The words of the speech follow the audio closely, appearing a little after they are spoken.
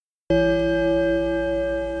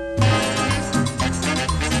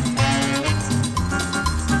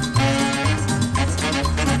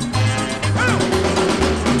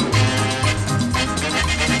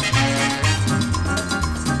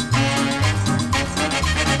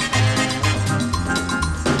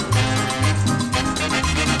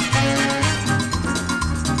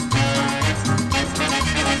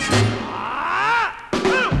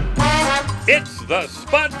the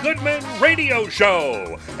Spud Goodman Radio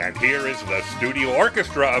Show. And here is the studio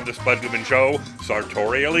orchestra of the Spud Goodman Show,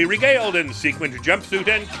 sartorially regaled in sequined jumpsuit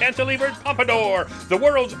and cantilevered pompadour, the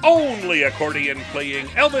world's only accordion-playing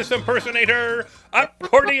Elvis impersonator,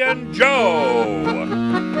 Accordion Joe.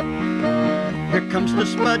 Here comes the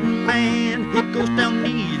Spud Man, he goes down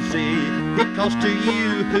easy. He calls to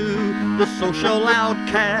you, the social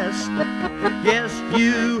outcast. Yes,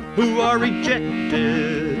 you who are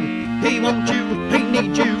rejected. He wants you, he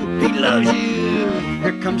needs you, he loves you.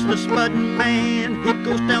 Here comes the Spud Man, he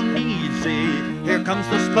goes down easy. Here comes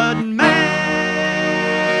the Spud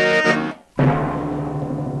Man.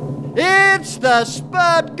 It's the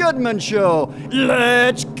Spud Goodman Show.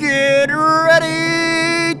 Let's get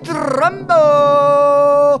ready to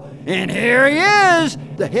rumble. And here he is,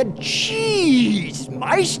 the head cheese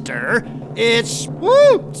meister. It's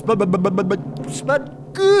Spud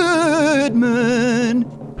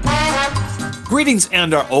Goodman. Greetings,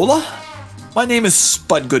 Andar Ola. My name is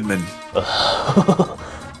Spud Goodman.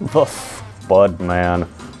 The Spud Man.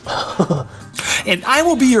 And I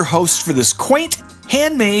will be your host for this quaint,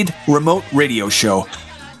 handmade remote radio show.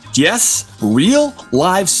 Yes, real,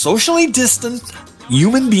 live, socially distant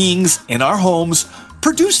human beings in our homes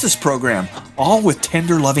produce this program, all with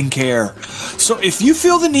tender, loving care. So if you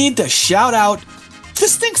feel the need to shout out,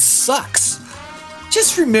 "This thing sucks,"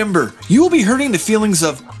 just remember, you will be hurting the feelings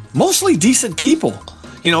of mostly decent people.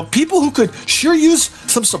 You know, people who could sure use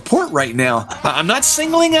some support right now. I'm not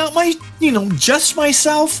singling out just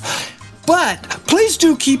myself, but please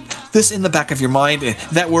do keep this in the back of your mind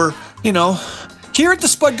that we're, here at the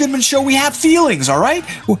Spud Goodman Show, we have feelings, all right?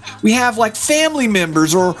 We have like family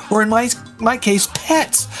members or in my case,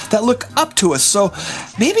 pets that look up to us. So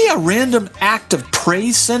maybe a random act of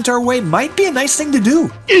praise sent our way might be a nice thing to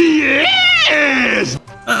do. Yes!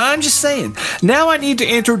 I'm just saying. Now I need to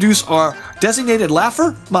introduce our designated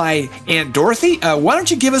laugher, my Aunt Dorothy. Why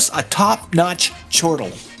don't you give us a top-notch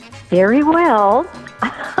chortle? Very well.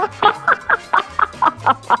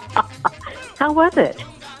 How was it?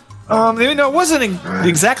 It wasn't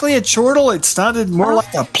exactly a chortle. It sounded more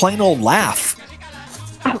like a plain old laugh.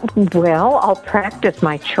 Well, I'll practice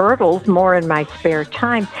my chortles more in my spare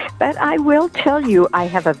time, but I will tell you I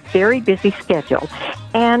have a very busy schedule.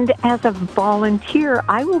 And as a volunteer,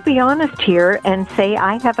 I will be honest here and say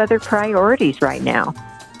I have other priorities right now.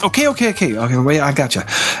 Okay, wait, I gotcha.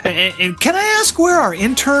 And can I ask where our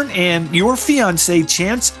intern and your fiancé,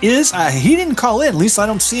 Chance, is? He didn't call in. At least I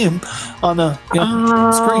don't see him on the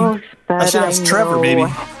screen. I should ask Trevor, maybe.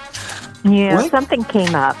 Yeah, what? Something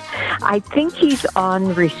came up. I think he's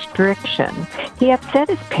on restriction. He upset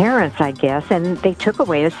his parents, I guess, and they took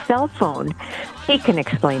away his cell phone. He can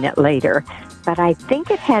explain it later. But I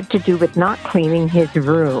think it had to do with not cleaning his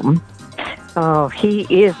room. Oh, he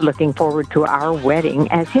is looking forward to our wedding,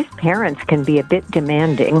 as his parents can be a bit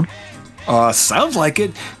demanding. Sounds like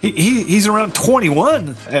it. He's around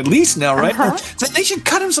 21 at least now, right? Uh-huh. They should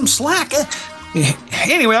cut him some slack.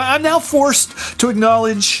 Anyway, I'm now forced to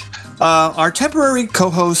acknowledge our temporary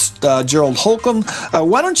co-host, Gerald Holcomb.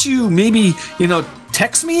 Why don't you maybe,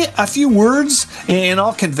 text me a few words and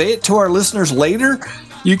I'll convey it to our listeners later?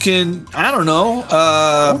 You can,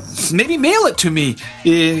 maybe mail it to me,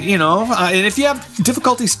 and if you have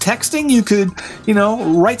difficulties texting, you could,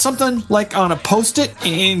 write something like on a Post-it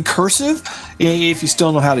in cursive, if you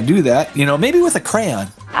still know how to do that, maybe with a crayon.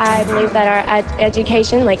 I believe that our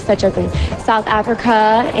education, such as in South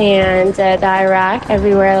Africa and the Iraq,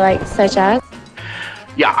 everywhere, such as.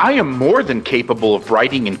 Yeah, I am more than capable of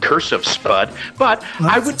writing in cursive, Spud, but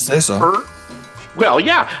I would say so. Well,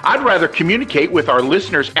 yeah, I'd rather communicate with our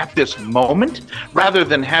listeners at this moment rather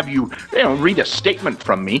than have you read a statement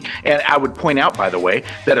from me. And I would point out, by the way,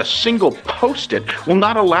 that a single Post-it will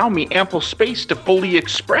not allow me ample space to fully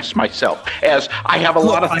express myself, as I have a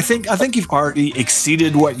lot of... I think you've already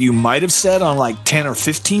exceeded what you might have said on 10 or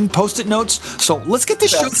 15 Post-it notes. So let's get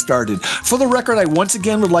this show started. For the record, I once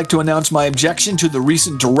again would like to announce my objection to the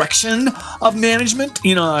recent direction of management.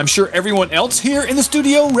 I'm sure everyone else here in the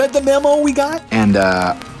studio read the memo we got. And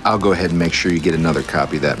I'll go ahead and make sure you get another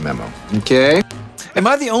copy of that memo. Okay? Am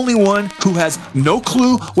I the only one who has no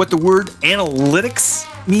clue what the word analytics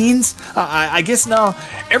means? I guess now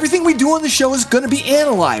everything we do on the show is going to be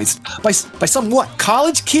analyzed by some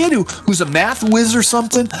college kid who's a math whiz or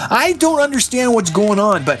something. I don't understand what's going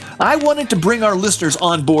on, but I wanted to bring our listeners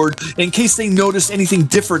on board in case they notice anything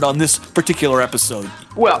different on this particular episode.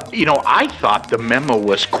 Well, I thought the memo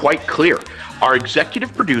was quite clear. Our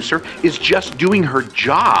executive producer is just doing her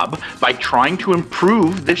job by trying to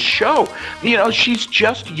improve this show. She's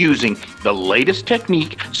just using the latest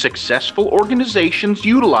technique successful organizations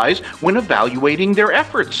utilize when evaluating their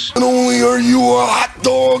efforts. Not only are you a hot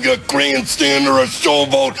dog, a grandstander, a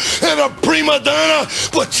showboat, and a prima donna,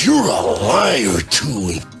 but you're a liar,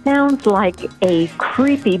 too. Sounds like a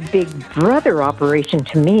creepy Big Brother operation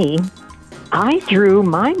to me. I threw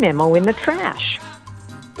my memo in the trash.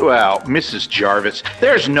 Well, Mrs. Jarvis,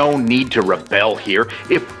 there's no need to rebel here.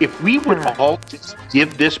 If we would all just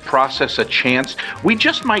give this process a chance, we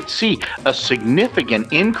just might see a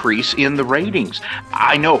significant increase in the ratings.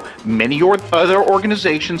 I know many other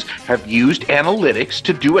organizations have used analytics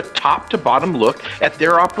to do a top-to-bottom look at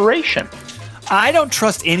their operation. I don't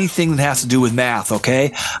trust anything that has to do with math,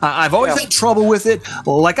 okay? I've always had trouble with it.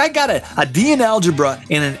 Like, I got a D in algebra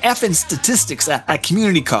and an F in statistics at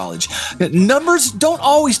community college. Numbers don't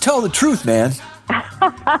always tell the truth, man.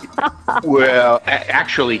 Well,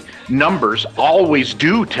 actually, numbers always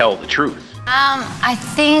do tell the truth. I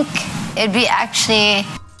think it'd be actually...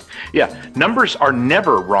 Yeah, numbers are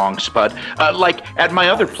never wrong, Spud. Like at my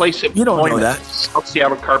other place at You don't know that. South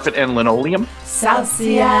Seattle Carpet and Linoleum. South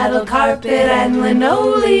Seattle Carpet and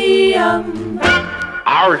Linoleum.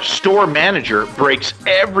 Our store manager breaks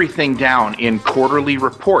everything down in quarterly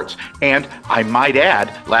reports. And I might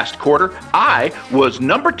add, last quarter, I was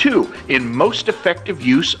number 2 in most effective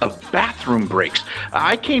use of bathroom breaks.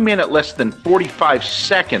 I came in at less than 45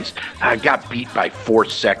 seconds. I got beat by 4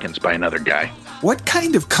 seconds by another guy. What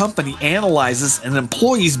kind of company analyzes an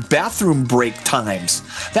employee's bathroom break times?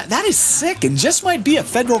 That is sick and just might be a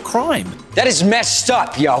federal crime. That is messed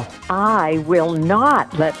up, yo. I will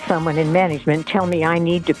not let someone in management tell me I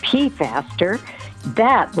need to pee faster.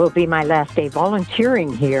 That will be my last day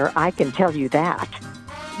volunteering here, I can tell you that.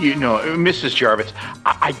 You know, Mrs. Jarvis,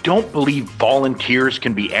 I don't believe volunteers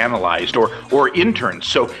can be analyzed or interns,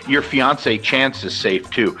 so your fiance Chance is safe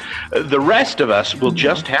too. The rest of us will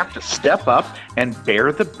just have to step up and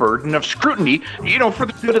bear the burden of scrutiny, for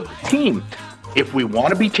the good of the team. If we want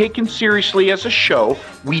to be taken seriously as a show,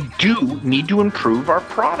 we do need to improve our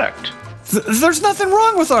product. There's nothing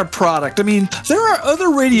wrong with our product. I mean, there are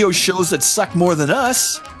other radio shows that suck more than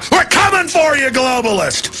us. We're coming for you,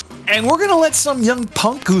 globalist! And we're going to let some young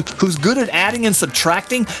punk who's good at adding and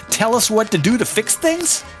subtracting tell us what to do to fix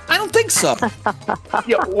things? I don't think so.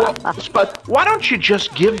 Yeah, well, but why don't you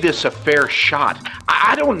just give this a fair shot?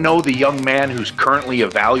 I don't know the young man who's currently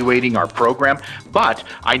evaluating our program, but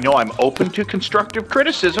I know I'm open to constructive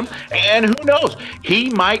criticism, and who knows, he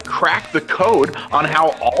might crack the code on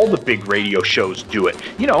how all the big radio shows do it.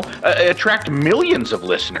 Attract millions of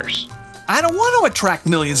listeners. I don't want to attract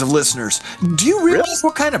millions of listeners. Do you realize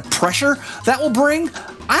what kind of pressure that will bring?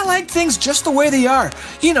 I like things just the way they are.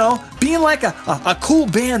 Being like a cool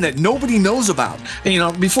band that nobody knows about.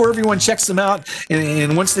 Before everyone checks them out,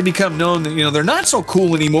 and once they become known, they're not so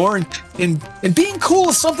cool anymore. And being cool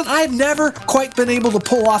is something I've never quite been able to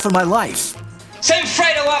pull off in my life. Send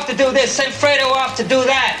Fredo off to do this, send Fredo off to do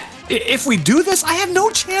that. If we do this, I have no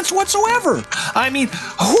chance whatsoever. I mean,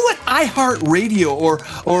 who at iHeartRadio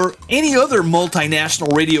or any other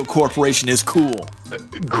multinational radio corporation is cool?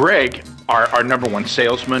 Greg, our number 1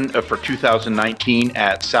 salesman for 2019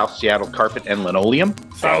 at South Seattle Carpet and Linoleum.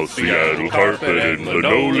 South Seattle Carpet and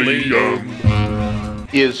Linoleum.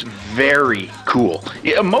 Is very cool.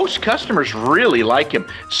 Most customers really like him.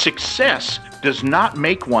 Success does not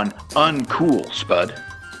make one uncool, Spud.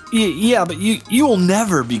 Yeah, but you will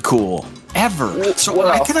never be cool. Ever. So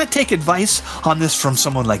can I take advice on this from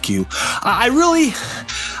someone like you?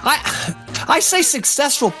 I say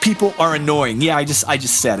successful people are annoying. Yeah, I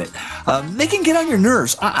just said it. They can get on your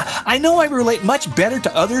nerves. I know I relate much better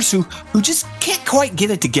to others who just can't quite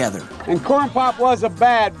get it together. And Corn Pop was a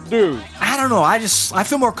bad dude. I don't know. I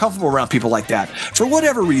feel more comfortable around people like that for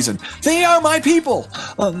whatever reason. They are my people.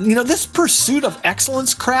 This pursuit of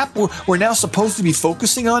excellence crap we're now supposed to be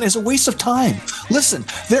focusing on is a waste of time. Listen,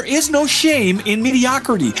 there is no shame in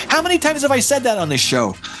mediocrity. How many times have I said that on this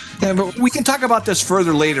show? Yeah, but we can talk about this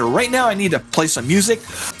further later. Right now, I need to play some music.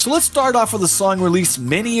 So let's start off with a song released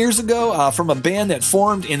many years ago from a band that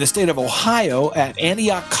formed in the state of Ohio at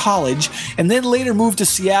Antioch College and then later moved to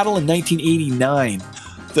Seattle in 1989.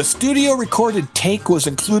 The studio recorded take was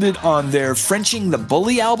included on their Frenching the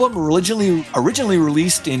Bully album, originally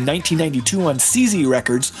released in 1992 on CZ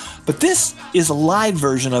Records, but this is a live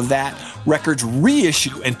version of that record's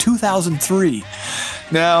reissue in 2003.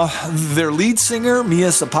 Now, their lead singer,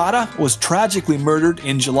 Mia Zapata, was tragically murdered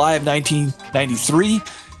in July of 1993.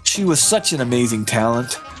 She was such an amazing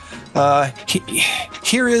talent.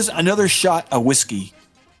 Here is another shot of whiskey.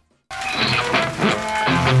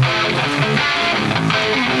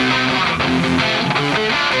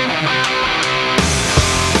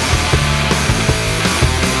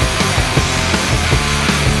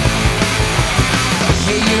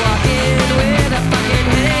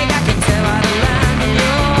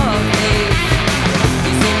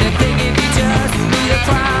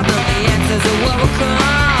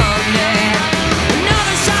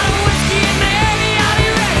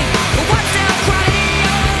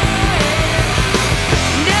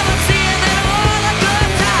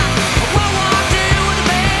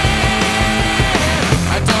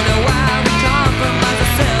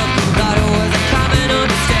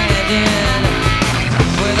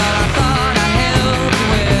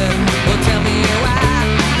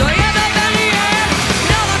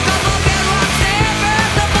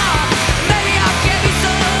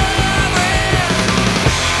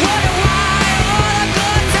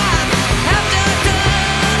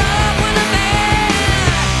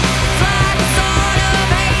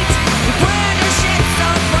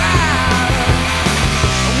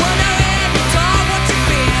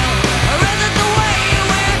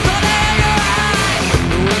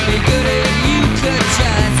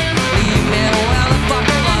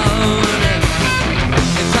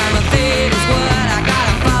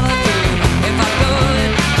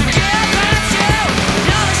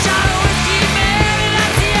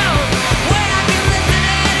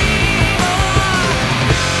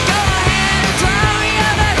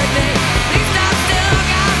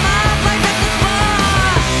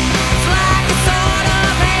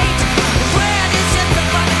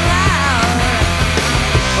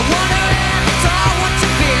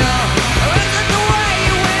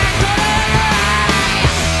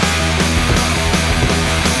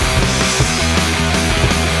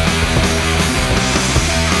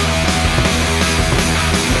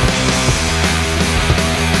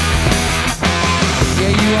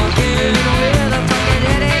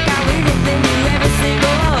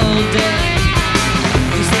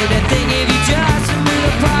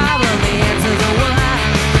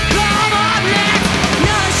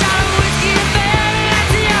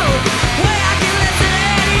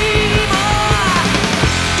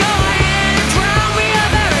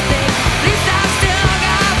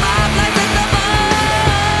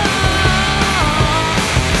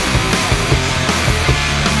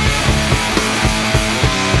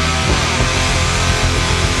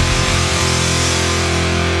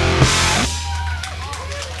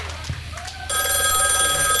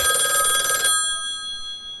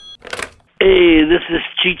 this is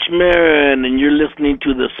Cheech Marin, and you're listening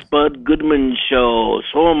to the Spud Goodman Show.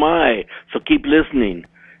 So am I, so keep listening.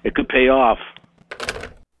 It could pay off.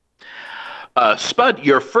 Spud,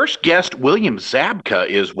 your first guest, William Zabka,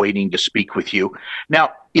 is waiting to speak with you.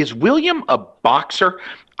 Now, is William a boxer?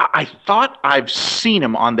 I thought I've seen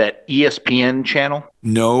him on that ESPN channel.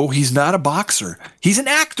 No, he's not a boxer. He's an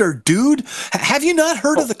actor, dude. Have you not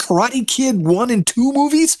heard of the Karate Kid 1 and 2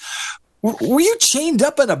 movies? Were you chained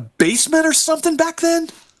up in a basement or something back then?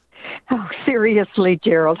 Oh, seriously,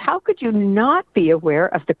 Gerald, how could you not be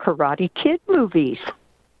aware of the Karate Kid movies?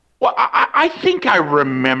 Well, I think I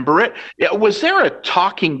remember it. Was there a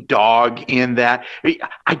talking dog in that?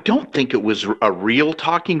 I don't think it was a real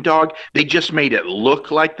talking dog. They just made it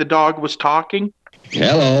look like the dog was talking.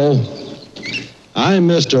 Hello, I'm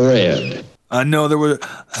Mr. Ed. No,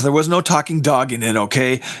 there was no talking dog in it.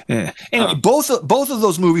 Okay. Anyway, both of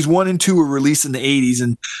those movies, 1 and 2, were released in the 80s,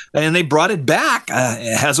 and they brought it back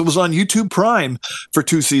as it was on YouTube Prime for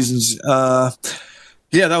 2 seasons.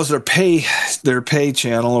 Yeah, that was their pay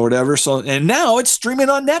channel or whatever. So, and now it's streaming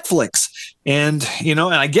on Netflix. And, and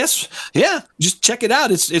I guess, just check it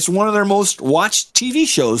out. It's one of their most watched TV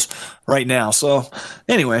shows right now. So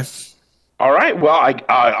anyway. All right. Well,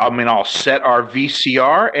 I'll set our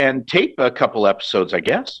VCR and tape a couple episodes, I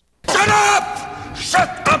guess. Shut up!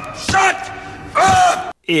 Shut up! Shut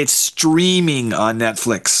up! It's streaming on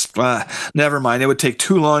Netflix. Never mind. It would take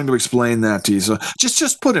too long to explain that to you. So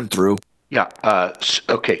just put him through. Yeah.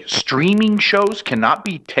 Okay. Streaming shows cannot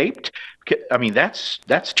be taped. I mean, that's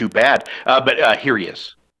too bad. But here he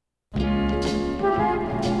is.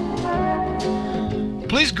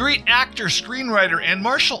 Please greet actor, screenwriter, and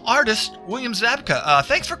martial artist William Zabka.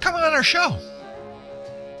 Thanks for coming on our show.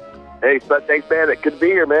 Hey, Spud, thanks, man. Good to be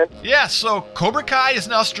here, man. Yeah, so Cobra Kai is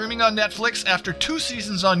now streaming on Netflix after 2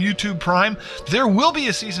 seasons on YouTube Prime. There will be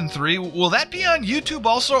a season 3. Will that be on YouTube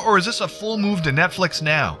also, or is this a full move to Netflix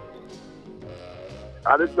now?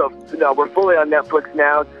 No, we're fully on Netflix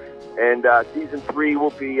now, and season 3 will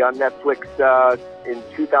be on Netflix in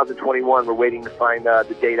 2021. We're waiting to find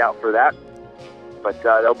the date out for that, but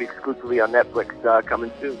that'll be exclusively on Netflix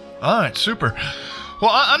coming soon. All right, super. Well,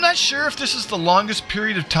 I'm not sure if this is the longest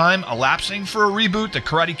period of time elapsing for a reboot. The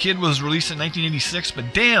Karate Kid was released in 1986,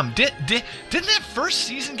 but damn, didn't that first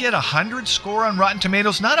season get 100 score on Rotten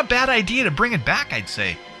Tomatoes? Not a bad idea to bring it back, I'd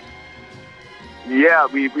say. Yeah,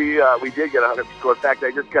 we did get 100 score. In fact, I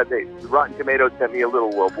just got the Rotten Tomatoes sent me a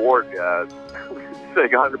little award, it's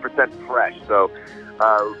like 100% fresh. So,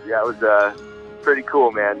 it was pretty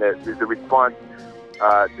cool, man. The response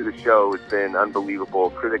to the show has been unbelievable,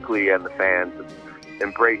 critically, and the fans have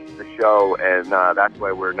embraced the show, and that's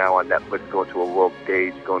why we're now on Netflix, going to a world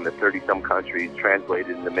stage, going to 30-some countries,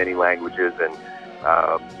 translated into many languages, and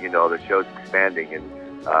the show's expanding, and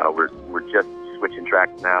we're just switching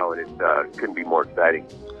tracks now, and it couldn't be more exciting.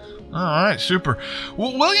 All right, super.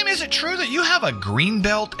 Well, William, is it true that you have a green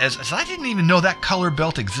belt? As I didn't even know that color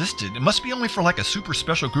belt existed. It must be only for like a super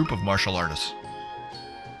special group of martial artists.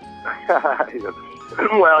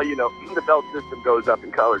 Well, the belt system goes up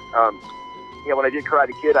in colors. When I did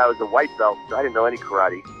Karate Kid, I was a white belt, so I didn't know any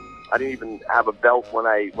karate. I didn't even have a belt when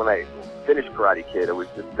I finished Karate Kid. It was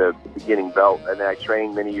just the beginning belt, and then I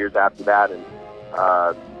trained many years after that, and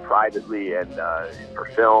privately and for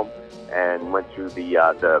film, and went through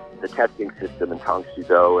the testing system in Tang Soo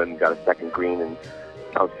Do, and got a second green in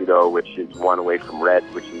Tang Soo Do, which is one away from red,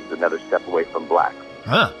 which is another step away from black.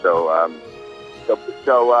 Huh. So I'm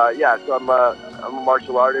a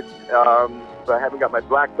martial artist. So I haven't got my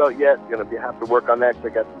black belt yet. I'm going to have to work on that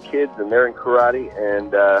because I got some kids and they're in karate,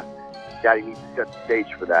 and you need to set the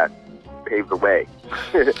stage for that, pave the way.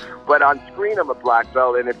 But on screen, I'm a black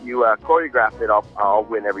belt, and if you choreograph it, I'll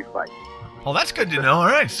win every fight. Well, that's good to know. All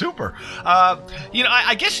right, super.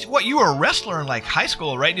 I guess you were a wrestler in like high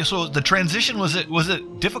school, right? So the transition, was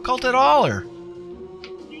it difficult at all, or?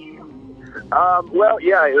 I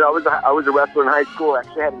was a wrestler in high school. I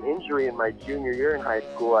actually had an injury in my junior year in high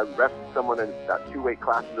school. I wrestled someone in about 2 weight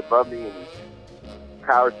classes above me, and he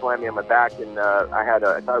power slammed me on my back, and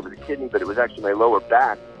I thought it was a kidney, but it was actually my lower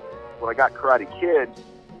back. When I got Karate Kid,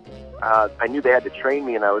 I knew they had to train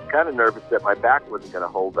me, and I was kind of nervous that my back wasn't going to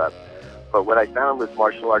hold up. But what I found was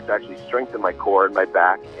martial arts actually strengthened my core and my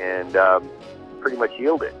back, and pretty much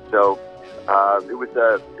healed it. So it was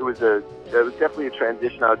definitely a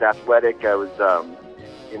transition. I was athletic. I was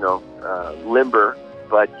limber,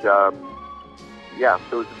 but so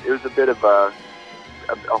it was a bit of a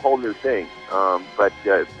whole new thing. But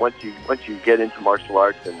once you get into martial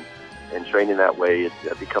arts and training that way,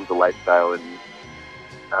 it becomes a lifestyle, and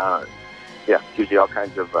gives you all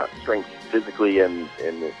kinds of strength physically and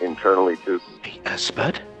internally too. Hey,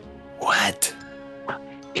 Spud? What?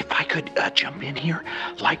 If I could jump in here,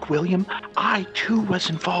 like William, I too was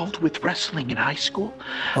involved with wrestling in high school.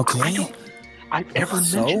 Okay. I don't think I've ever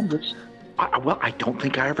mentioned this. I don't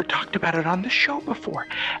think I ever talked about it on the show before.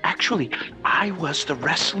 Actually, I was the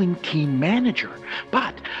wrestling team manager,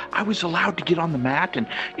 but I was allowed to get on the mat and,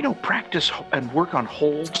 practice and work on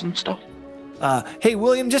holds and stuff. Hey,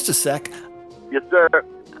 William, just a sec. Yes, sir.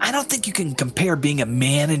 I don't think you can compare being a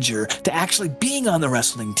manager to actually being on the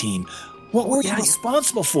wrestling team. What were you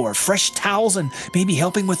responsible for? Fresh towels and maybe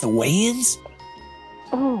helping with the weigh-ins?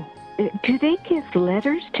 Oh, do they give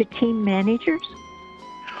letters to team managers?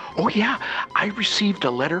 Oh, yeah. I received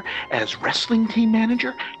a letter as wrestling team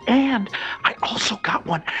manager, and I also got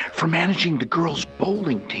one for managing the girls'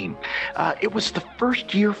 bowling team. It was the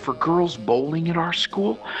first year for girls' bowling at our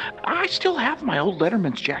school. I still have my old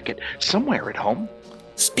Letterman's jacket somewhere at home.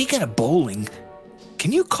 Speaking of bowling,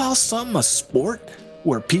 can you call some a sport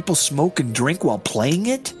where people smoke and drink while playing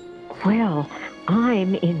it? Well,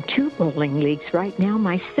 I'm in 2 bowling leagues right now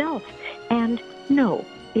myself, and no,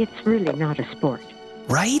 it's really not a sport.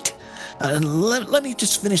 Right? Let me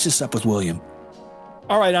just finish this up with William.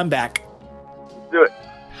 All right, I'm back. Do it.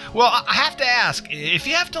 Well, I have to ask, if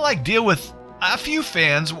you have to deal with a few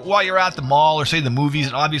fans while you're at the mall or say the movies,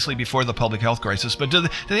 and obviously before the public health crisis, but do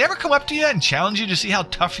they ever come up to you and challenge you to see how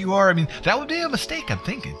tough you are? I mean, that would be a mistake, I'm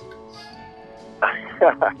thinking.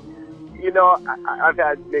 I've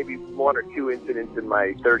had maybe 1 or 2 incidents in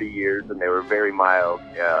my 30 years, and they were very mild.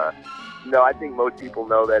 No, I think most people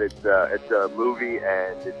know that it's a movie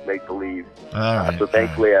and it's make-believe. So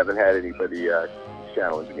thankfully I haven't had anybody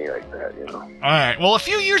challenge me like that, All right. Well, a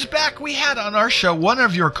few years back, we had on our show one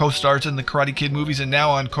of your co-stars in the Karate Kid movies and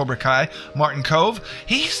now on Cobra Kai, Martin Kove.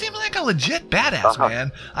 He seemed like a legit badass,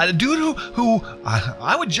 man. A dude who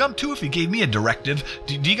I would jump to if he gave me a directive.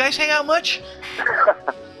 Do you guys hang out much?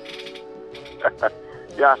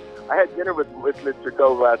 Yeah, I had dinner with Mr.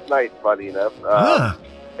 Cove last night, funny enough.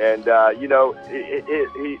 And,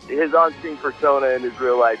 his on-screen persona and his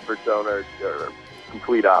real-life persona are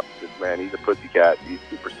complete opposites, man. He's a pussycat. He's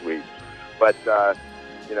super sweet. But, as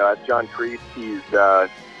John Kreese, he's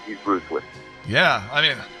ruthless. Yeah, I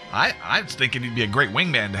mean, I was thinking he'd be a great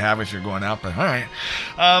wingman to have if you're going out, but all right.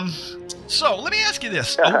 So let me ask you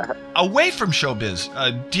this. Away from showbiz,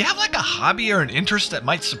 do you have a hobby or an interest that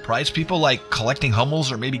might surprise people, like collecting Hummels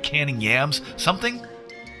or maybe canning yams? Something?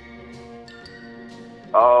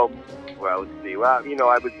 Oh, well, let's see. Well, I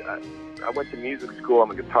went to music school.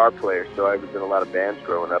 I'm a guitar player, so I was in a lot of bands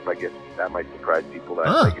growing up. I guess that might surprise people that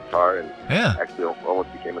I play guitar, and actually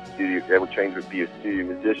almost became I was trained to be a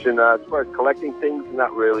studio musician. As far as collecting things,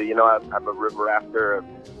 not really. I'm a river rafter,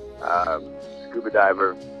 scuba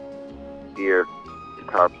diver, skier,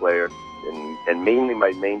 guitar player, and mainly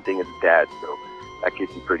my main thing is dad, so that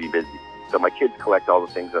keeps me pretty busy. So my kids collect all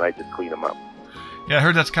the things, and I just clean them up. Yeah, I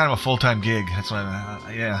heard that's kind of a full-time gig. That's what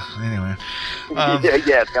anyway. Yeah,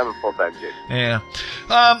 it's kind of a full-time gig. Yeah.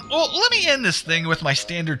 Well, let me end this thing with my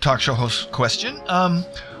standard talk show host question.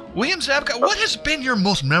 William Zabka, what has been your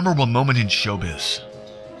most memorable moment in showbiz?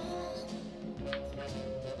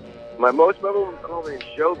 My most memorable moment in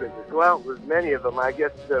show business? Well, there's many of them. I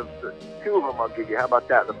guess the 2 of them I'll give you. How about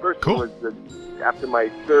that? The first one was after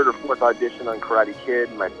my 3rd or 4th audition on Karate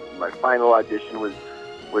Kid. My final audition was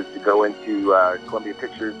to go into Columbia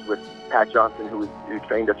Pictures with Pat Johnson, who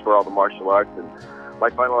trained us for all the martial arts. And my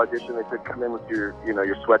final audition, they said, come in with your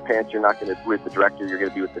sweatpants. You're not going to with the director. You're going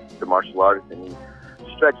to be with the martial artist. And he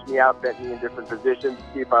stretched me out, bent me in different positions to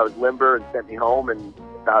see if I was limber, and sent me home. And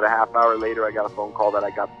about a half hour later, I got a phone call that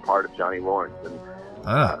I got the part of Johnny Lawrence. And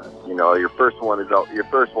your first one is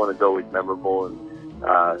always memorable and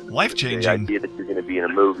life-changing. The idea that you're going to be in a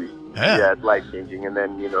movie. Yeah, it's life-changing. And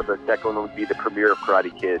then, the second one would be the premiere of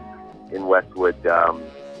Karate Kid in Westwood. To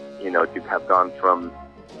have gone from,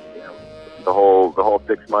 the whole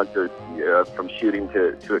 6 months from shooting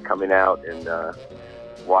to it coming out and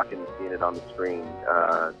walking and seeing it on the screen.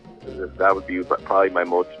 That would be probably my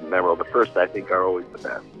most memorable. The first, I think, are always the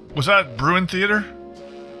best. Was that Bruin Theater?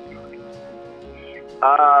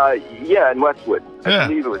 Yeah, in Westwood. I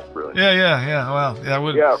believe it was brilliant. Yeah.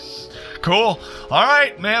 Well, yeah. Cool. All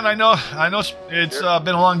right, man. I know. It's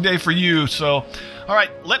been a long day for you. So, all right.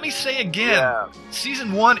 Let me say again.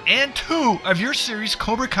 Season 1 and 2 of your series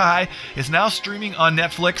Cobra Kai is now streaming on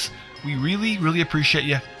Netflix. We really, really appreciate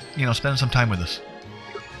you, spending some time with us.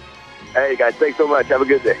 Hey guys, thanks so much. Have a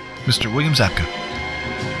good day, Mr. William Zabka.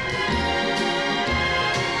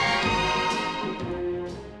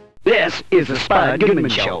 This is the Spud Goodman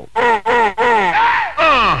Show.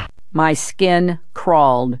 My skin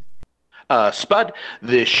crawled. Spud,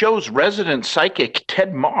 the show's resident psychic,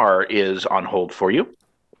 Ted Marr, is on hold for you.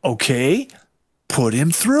 Okay, put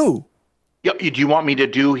him through. Do you want me to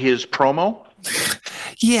do his promo?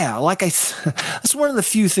 Yeah, that's one of the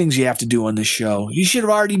few things you have to do on this show. You should have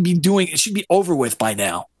already been doing it. It should be over with by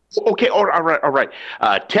now. Okay, all right.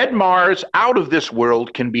 Ted Marr's Out of This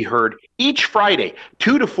World can be heard each Friday,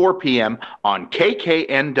 2 to 4 p.m. on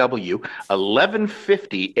KKNW,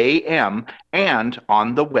 1150 a.m., and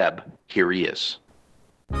on the web. Here he is.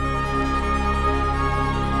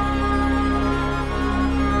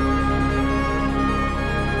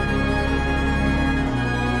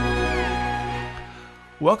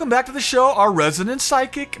 Welcome back to the show, our resident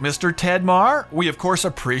psychic, Mr. Ted Marr. We, of course,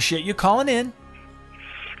 appreciate you calling in.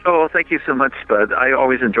 Oh, thank you so much, Spud. I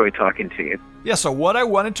always enjoy talking to you. Yeah, so what I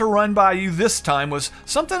wanted to run by you this time was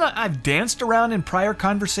something I've danced around in prior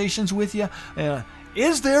conversations with you.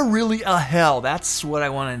 Is there really a hell? That's what I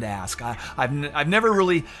wanted to ask. I've never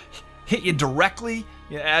really hit you directly,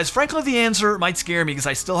 as frankly the answer might scare me because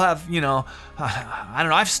I still have, I don't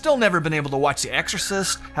know, I've still never been able to watch The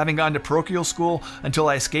Exorcist, having gone to parochial school until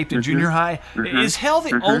I escaped in junior high. Is hell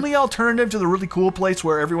the only alternative to the really cool place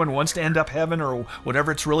where everyone wants to end up heaven or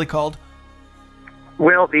whatever it's really called?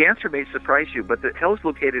 Well, the answer may surprise you, but the hell is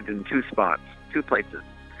located in two spots, two places.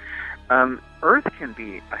 Earth can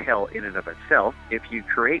be a hell in and of itself if you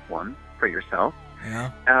create one for yourself.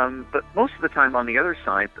 Yeah. But most of the time on the other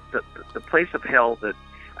side, the place of hell that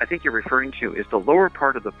I think you're referring to is the lower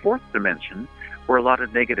part of the fourth dimension where a lot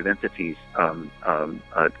of negative entities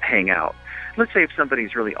hang out. Let's say if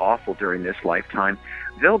somebody's really awful during this lifetime,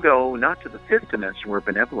 they'll go not to the fifth dimension where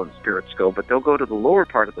benevolent spirits go, but they'll go to the lower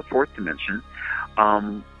part of the fourth dimension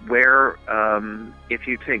where if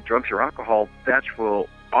you take drugs or alcohol, that's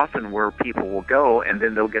often where people will go, and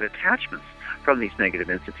then they'll get attachments from these negative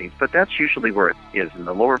entities. But that's usually where it is, in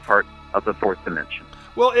the lower part of the fourth dimension.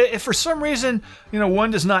 Well, if for some reason,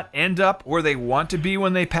 one does not end up where they want to be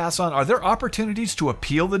when they pass on, are there opportunities to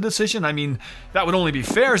appeal the decision? I mean, that would only be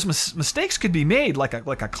fair, as mistakes could be made, like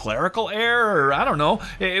a clerical error, or I don't know.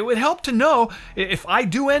 It would help to know if I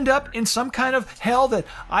do end up in some kind of hell that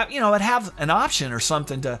I'd have an option or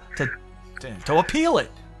something to appeal it.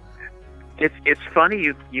 It's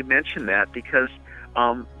funny you mentioned that because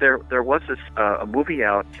there was a movie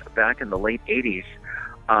out back in the late 80s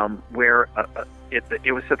where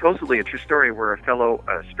it was supposedly a true story where a fellow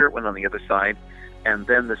spirit went on the other side, and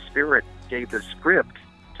then the spirit gave the script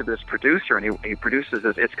to this producer, and he produces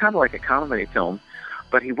this. It's kind of like a comedy film,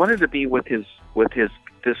 but he wanted to be with this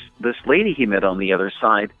lady he met on the other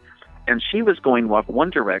side, and she was going off one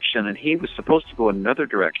direction, and he was supposed to go in another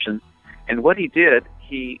direction. And what he did,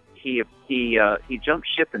 he jumped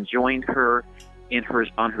ship and joined her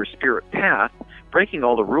on her spirit path, breaking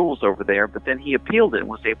all the rules over there, but then he appealed it and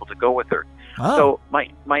was able to go with her. Oh. So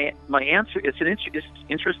my answer is an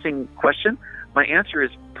interesting question. My answer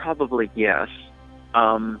is probably yes,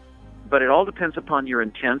 but it all depends upon your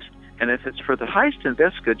intent, and if it's for the highest and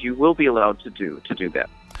best good, you will be allowed to do that.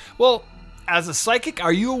 Well, as a psychic,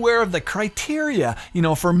 are you aware of the criteria,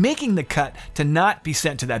 for making the cut to not be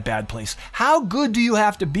sent to that bad place? How good do you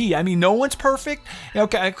have to be? I mean, no one's perfect.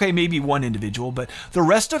 Okay, maybe one individual, but the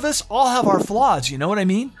rest of us all have our flaws. You know what I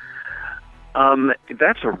mean?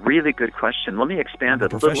 That's a really good question. Let me expand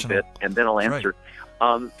it a little bit, and then I'll answer.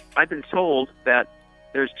 Right. I've been told that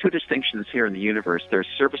there's two distinctions here in the universe. There's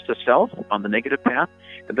service to self on the negative path,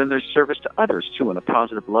 and then there's service to others, too, on a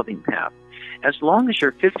positive, loving path. As long as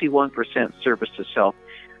you're 51% service to self,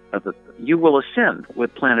 you will ascend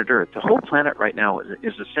with planet Earth. The whole planet right now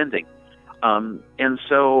is ascending. And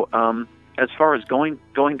so as far as going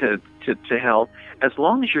to hell, as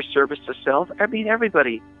long as you're service to self, I mean,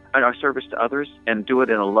 everybody are service to others and do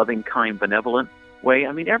it in a loving, kind, benevolent way.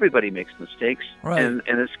 I mean, everybody makes mistakes, right. and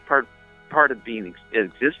it's part of being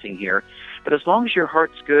existing here. But as long as your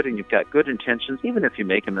heart's good and you've got good intentions, even if you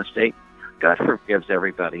make a mistake, God forgives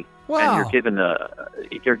everybody. Wow. And you're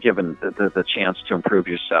given the chance to improve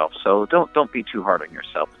yourself. So don't be too hard on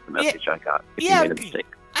yourself. Is the message I got if you made a mistake.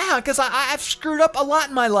 Yeah, because I've screwed up a lot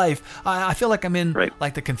in my life. I feel like I'm in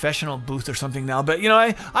like the confessional booth or something now. But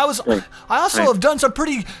I also have done some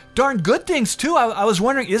pretty darn good things too. I was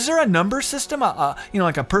wondering, is there a number system?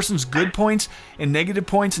 Like a person's good points and negative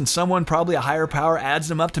points, and someone, probably a higher power, adds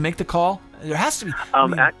them up to make the call. There has to be.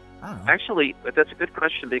 Actually, that's a good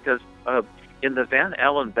question because in the Van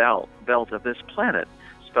Allen belt of this planet,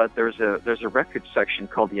 Spud, there's a record section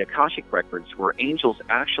called the Akashic Records, where angels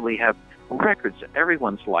actually have records of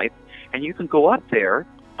everyone's life, and you can go up there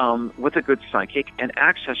with a good psychic and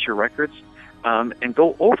access your records and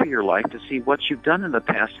go over your life to see what you've done in the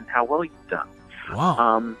past and how well you've done.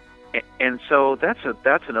 Wow. And so that's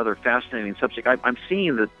another fascinating subject. I'm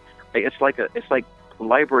seeing that it's like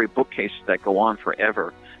library bookcases that go on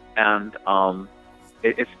forever, and and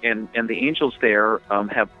the angels there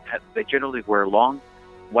they generally wear long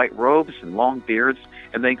white robes and long beards,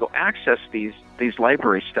 and they go access these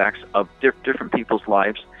library stacks of different people's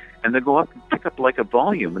lives, and they go up and pick up like a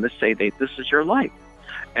volume, and they say this is your life,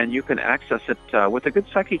 and you can access it with a good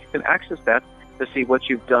psychic. You can access that to see what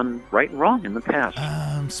you've done right and wrong in the past.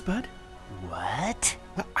 Spud? What?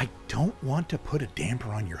 I don't want to put a damper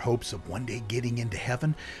on your hopes of one day getting into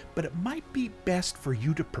heaven, but it might be best for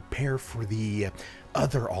you to prepare for the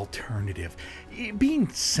other alternative, being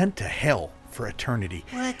sent to hell for eternity.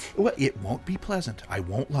 What? Well, it won't be pleasant, I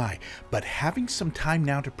won't lie, but having some time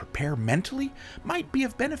now to prepare mentally might be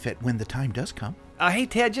of benefit when the time does come. Hey,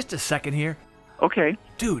 Ted, just a second here. Okay.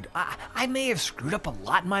 Dude, I may have screwed up a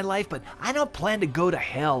lot in my life, but I don't plan to go to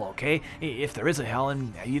hell, okay? If there is a hell,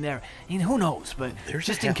 and who knows, but there's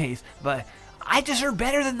just in case. But I deserve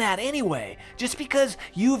better than that anyway. Just because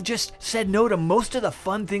you've just said no to most of the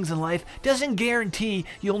fun things in life doesn't guarantee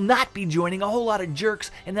you'll not be joining a whole lot of jerks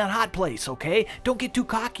in that hot place, okay? Don't get too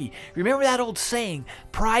cocky. Remember that old saying,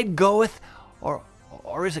 pride goeth, or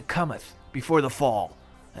is it cometh before the fall?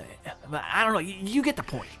 I don't know. You get the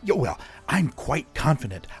point. Well, I'm quite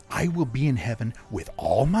confident I will be in heaven with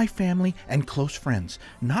all my family and close friends.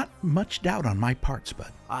 Not much doubt on my part,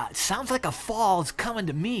 Spud. Sounds like a fall is coming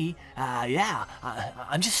to me. Yeah,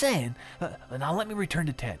 I'm just saying. Now let me return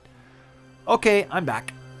to Ted. Okay, I'm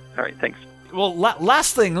back. All right, thanks. Well,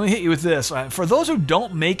 last thing, let me hit you with this. For those who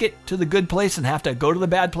don't make it to the good place and have to go to the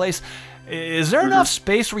bad place, is there enough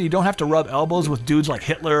space where you don't have to rub elbows with dudes like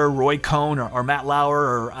Hitler, Roy Cohn, or Matt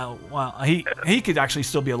Lauer? Or he could actually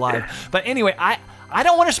still be alive. But anyway, I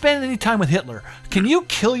don't want to spend any time with Hitler. Can you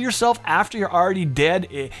kill yourself after you're already dead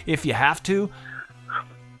if you have to?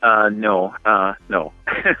 No. No.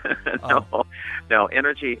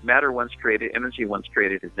 Matter once created, energy once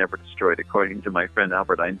created is never destroyed, according to my friend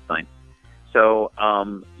Albert Einstein. So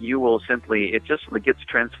you will simply, it just gets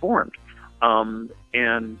transformed.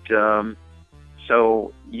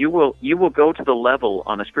 So you will go to the level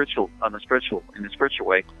in a spiritual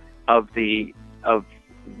way of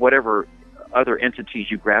whatever other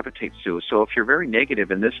entities you gravitate to. So if you're very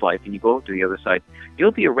negative in this life and you go to the other side,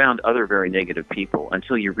 you'll be around other very negative people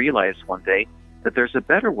until you realize one day that there's a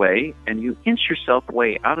better way, and you inch yourself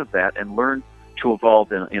way out of that and learn to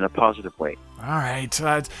evolve in a positive way. All right.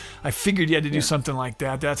 I figured you had to do something like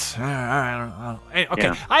that. That's I don't know. Okay.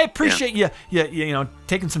 Yeah. I appreciate you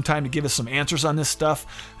taking some time to give us some answers on this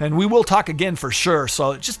stuff, and we will talk again for sure.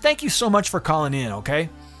 So just thank you so much for calling in, okay?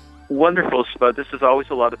 Wonderful, Spud. This is always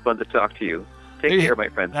a lot of fun to talk to you. Take care, my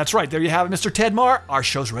friend. That's right. There you have it, Mr. Ted Marr, our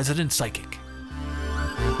show's resident psychic.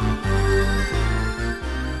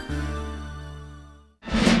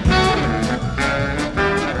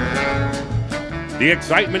 The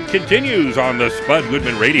excitement continues on the Spud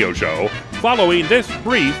Goodman Radio Show following this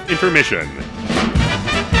brief intermission.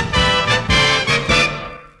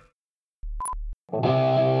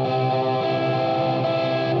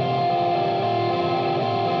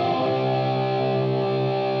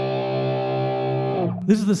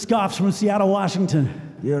 This is the Scoffs from Seattle,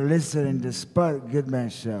 Washington. You're listening to Spud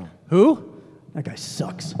Goodman Show. Who? That guy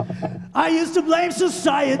sucks. I used to blame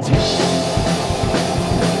society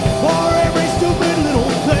for every stupid little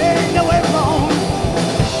thing that went wrong.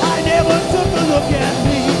 I never took a look at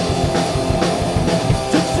me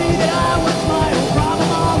to see that I was my own problem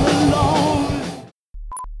all alone.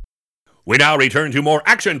 We now return to more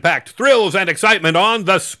action-packed thrills and excitement on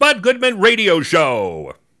the Spud Goodman Radio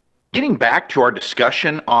Show. Getting back to our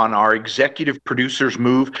discussion on our executive producer's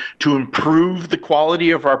move to improve the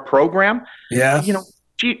quality of our program. Yeah.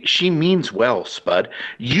 She means well, Spud.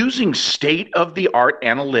 Using state-of-the-art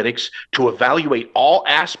analytics to evaluate all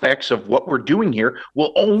aspects of what we're doing here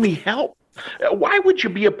will only help. Why would you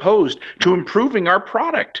be opposed to improving our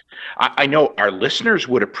product? I know our listeners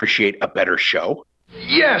would appreciate a better show.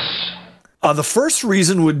 Yes. The first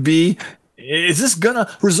reason would be, is this going to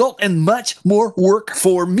result in much more work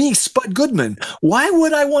for me, Spud Goodman? Why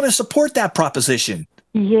would I want to support that proposition?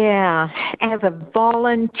 Yeah, as a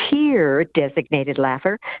volunteer designated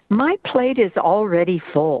laugher, my plate is already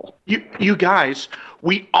full. You guys,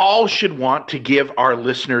 we all should want to give our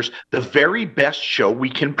listeners the very best show we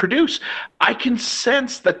can produce. I can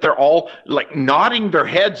sense that they're all like nodding their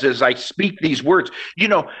heads as I speak these words.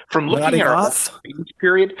 From looking at our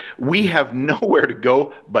period, we have nowhere to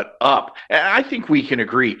go but up. And I think we can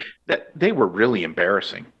agree that they were really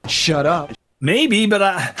embarrassing. Shut up. Maybe, but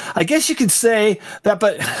I guess you could say that,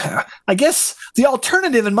 but I guess the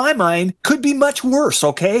alternative in my mind could be much worse,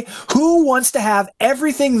 okay? Who wants to have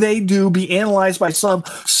everything they do be analyzed by some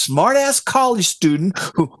smart-ass college student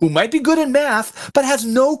who might be good in math, but has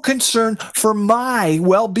no concern for my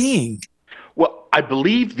well-being? Well, I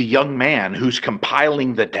believe the young man who's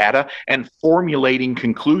compiling the data and formulating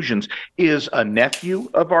conclusions is a nephew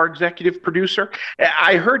of our executive producer.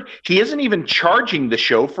 I heard he isn't even charging the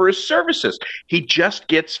show for his services. He just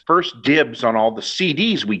gets first dibs on all the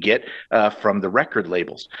CDs we get from the record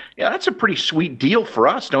labels. Yeah, that's a pretty sweet deal for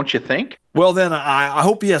us, don't you think? Well, then I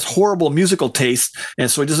hope he has horrible musical taste,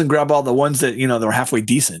 and so he doesn't grab all the ones that, they're halfway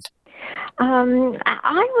decent.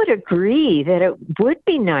 I would agree that it would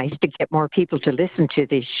be nice to get more people to listen to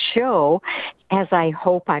this show, as I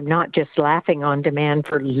hope I'm not just laughing on demand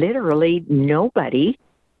for literally nobody.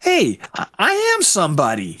 Hey, I am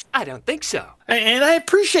somebody. I don't think so. And I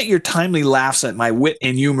appreciate your timely laughs at my wit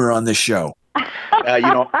and humor on this show.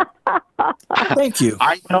 Thank you.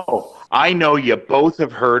 I know you both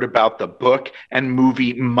have heard about the book and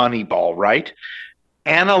movie Moneyball, right?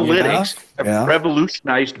 Analytics have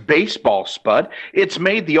revolutionized baseball, Spud. It's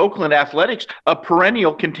made the Oakland Athletics a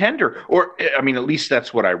perennial contender. Or, at least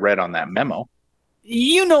that's what I read on that memo.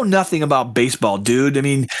 You know nothing about baseball, dude.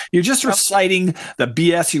 You're just reciting the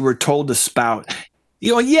BS you were told to spout.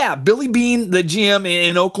 Billy Beane, the GM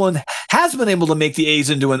in Oakland, has been able to make the A's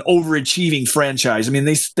into an overachieving franchise.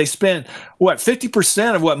 They spent,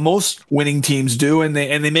 50% of what most winning teams do, and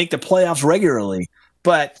they make the playoffs regularly.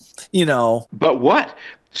 But, But what?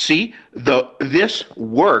 See, this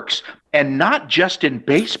works, and not just in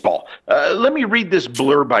baseball. Let me read this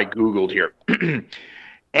blurb I Googled here.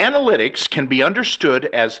 Analytics can be understood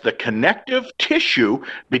as the connective tissue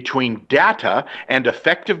between data and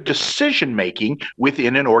effective decision-making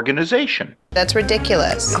within an organization. That's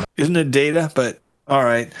ridiculous. Isn't it data? But, all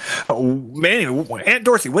right. Anyway, Aunt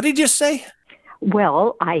Dorothy, what did you just say?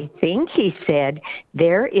 Well, I think he said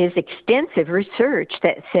there is extensive research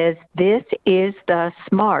that says this is the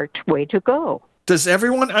smart way to go. Does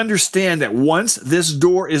everyone understand that once this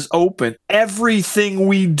door is open, everything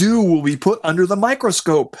we do will be put under the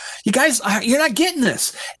microscope? You guys, you're not getting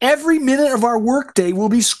this. Every minute of our workday will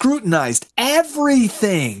be scrutinized.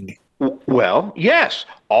 Everything. Well, yes.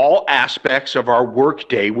 All aspects of our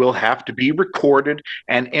workday will have to be recorded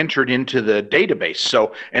and entered into the database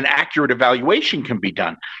so an accurate evaluation can be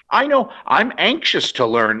done. I know I'm anxious to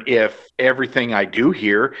learn if everything I do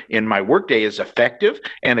here in my workday is effective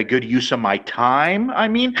and a good use of my time.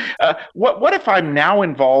 What if I'm now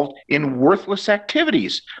involved in worthless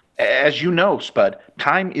activities? As you know, Spud,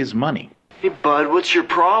 time is money. Hey, Bud, what's your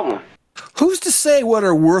problem? Who's to say what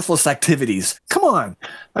are worthless activities? Come on.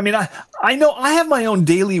 I know I have my own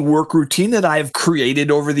daily work routine that I have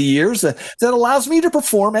created over the years that allows me to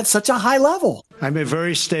perform at such a high level. I'm a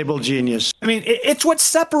very stable genius. It's what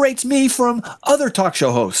separates me from other talk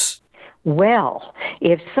show hosts. Well,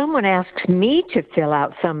 if someone asks me to fill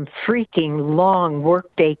out some freaking long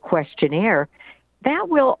workday questionnaire, that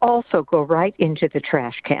will also go right into the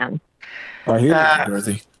trash can. I hear you,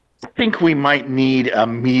 Dorothy. I think we might need a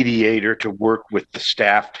mediator to work with the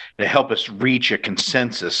staff to help us reach a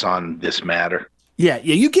consensus on this matter. Yeah,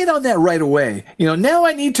 you get on that right away. Now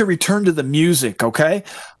I need to return to the music, okay?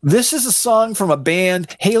 This is a song from a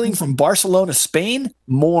band hailing from Barcelona, Spain,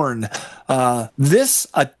 Mourn. A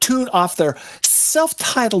tune off their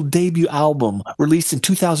self-titled debut album released in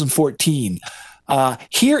 2014.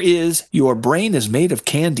 Here is Your Brain is Made of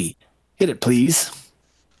Candy. Hit it, please.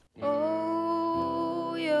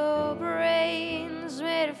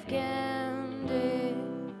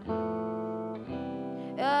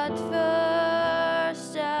 At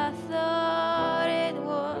first I thought it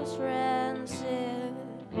was rancid,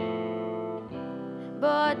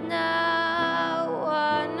 but now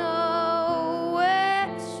I know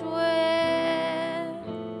it's where.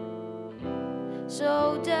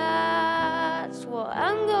 So that's what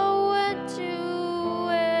I'm going to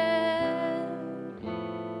wear.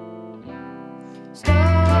 Stop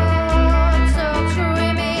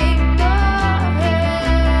trimming your hair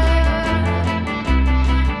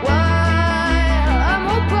while I'm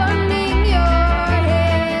opening your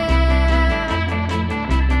hair.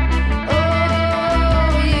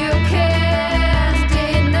 Oh, you can't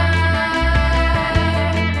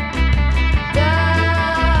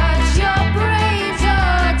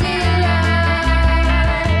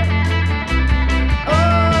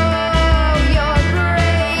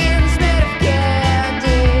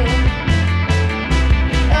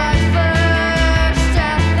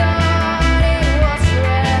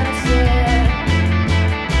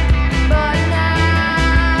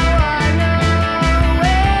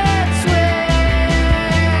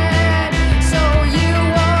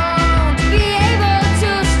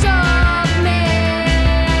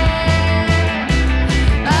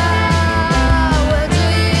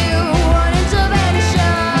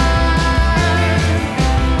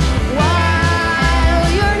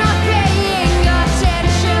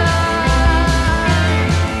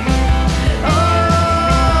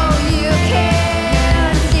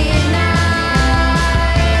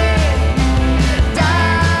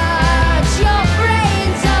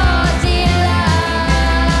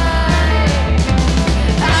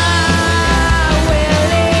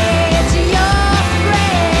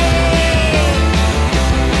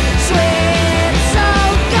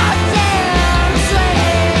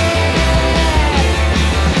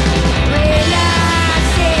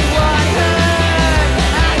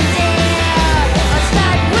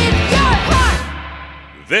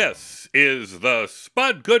is the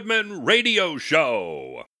Spud Goodman Radio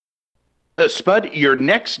Show. Spud, your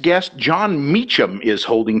next guest, John Meacham, is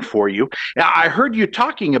holding for you. Now, I heard you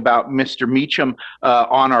talking about Mr. Meacham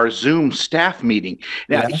on our Zoom staff meeting.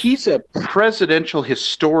 Now, he's a presidential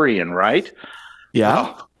historian, right? Yeah.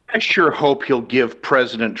 Well, I sure hope he'll give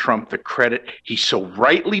President Trump the credit he so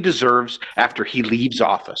rightly deserves after he leaves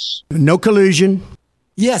office. No collusion.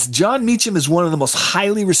 Yes, John Meacham is one of the most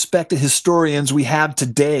highly respected historians we have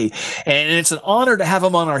today, and it's an honor to have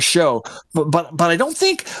him on our show. But I don't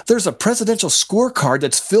think there's a presidential scorecard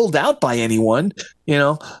that's filled out by anyone. You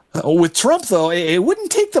know, with Trump though, it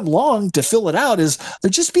wouldn't take them long to fill it out.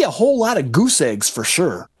 There'd just be a whole lot of goose eggs for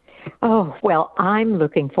sure. Oh, well, I'm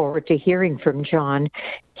looking forward to hearing from John.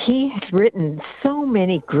 He has written so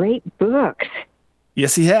many great books.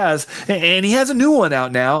 Yes, he has. And he has a new one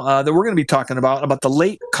out now that we're going to be talking about the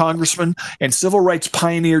late Congressman and civil rights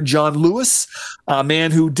pioneer John Lewis, a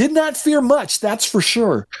man who did not fear much, that's for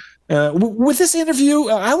sure. With this interview,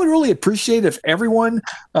 I would really appreciate if everyone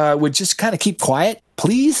would just kind of keep quiet,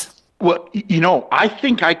 please. Well, you know, I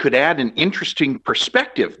think I could add an interesting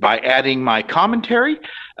perspective by adding my commentary,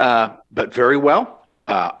 but very well,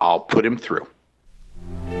 I'll put him through.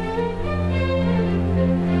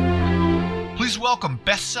 Please welcome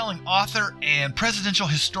best-selling author and presidential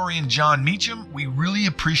historian John Meacham. We really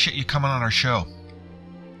appreciate you coming on our show.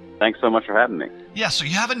 Thanks so much for having me. Yeah, so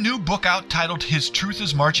you have a new book out titled His Truth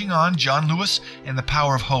is Marching On, John Lewis and the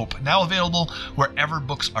Power of Hope, now available wherever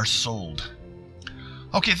books are sold.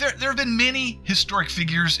 Okay, there have been many historic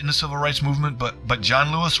figures in the civil rights movement, but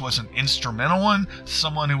John Lewis was an instrumental one,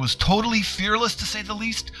 someone who was totally fearless, to say the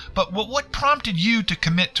least. But what prompted you to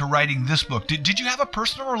commit to writing this book? Did you have a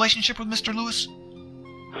personal relationship with Mr. Lewis?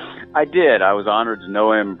 I did. I was honored to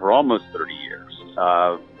know him for almost 30 years.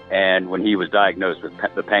 And when he was diagnosed with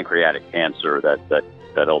the pancreatic cancer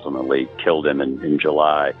that ultimately killed him in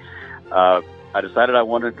July, I decided I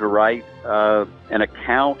wanted to write an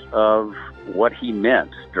account of what he meant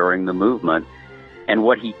during the movement and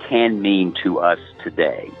what he can mean to us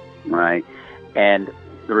today, right? And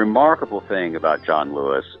the remarkable thing about John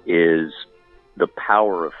Lewis is the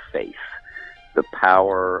power of faith, the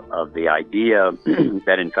power of the idea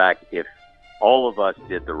that, in fact, if all of us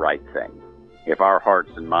did the right thing, if our hearts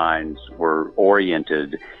and minds were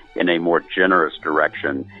oriented in a more generous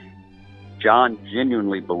direction, John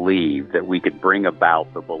genuinely believed that we could bring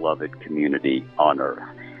about the beloved community on earth.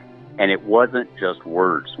 And it wasn't just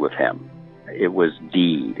words with him. It was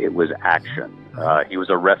deed. It was action. He was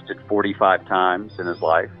arrested 45 times in his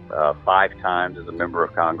life, 5 times as a member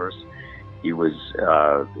of Congress. He was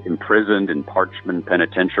imprisoned in Parchman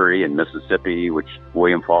Penitentiary in Mississippi, which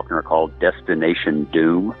William Faulkner called Destination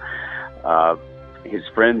Doom. His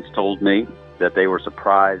friends told me that they were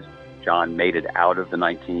surprised John made it out of the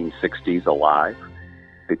 1960s alive,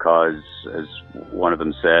 because, as one of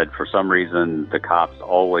them said, for some reason, the cops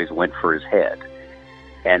always went for his head.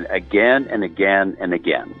 And again and again and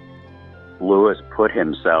again, Lewis put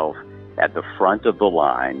himself at the front of the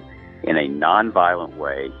line in a nonviolent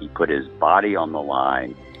way. He put his body on the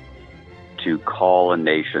line to call a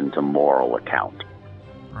nation to moral account.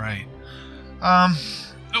 Right.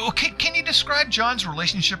 Can you describe John's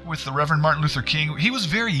relationship with the Reverend Martin Luther King? He was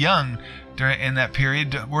very young in that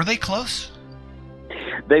period. Were they close?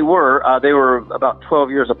 They were. They were about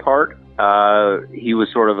 12 years apart. He was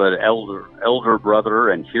sort of an elder brother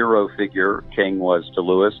and hero figure, King was to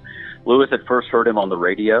Lewis. Lewis had first heard him on the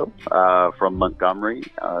radio from Montgomery.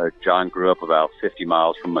 John grew up about 50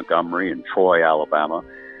 miles from Montgomery in Troy, Alabama.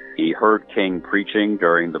 He heard King preaching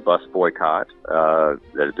during the bus boycott that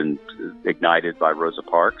had been ignited by Rosa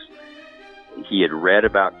Parks. He had read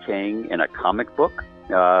about King in a comic book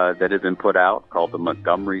that had been put out called The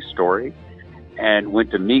Montgomery Story, and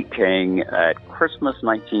went to meet King at Christmas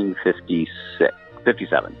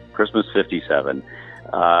 1957. Christmas 57.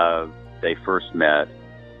 They first met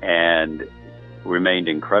and remained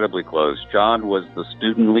incredibly close. John was the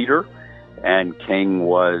student leader, and King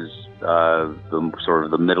was the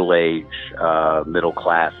middle-aged,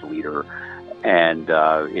 middle-class leader. And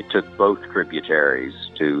it took both tributaries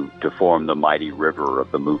to form the mighty river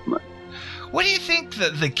of the movement. What do you think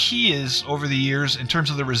the key is over the years in terms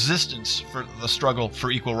of the resistance for the struggle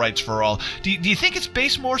for equal rights for all? Do you think it's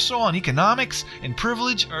based more so on economics and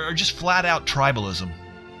privilege, or just flat-out tribalism?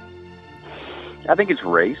 I think it's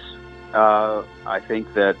race. I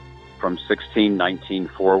think that from 1619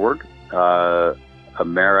 forward,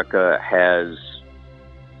 America has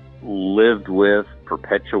lived with,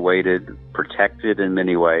 perpetuated, protected in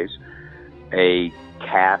many ways, a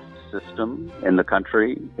caste system in the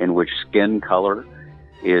country in which skin color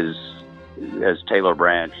is as Taylor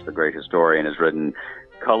Branch, the great historian, has written,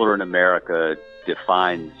 color in America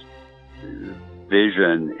defines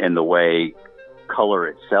vision in the way color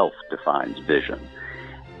itself defines vision.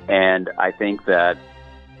 And I think that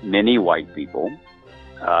many white people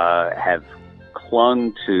have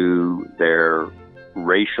clung to their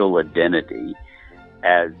racial identity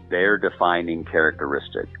as their defining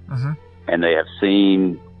characteristic. Mm-hmm. And they have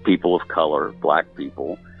seen people of color, black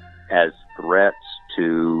people, as threats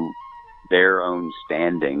to their own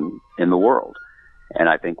standing in the world. And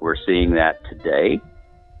I think we're seeing that today.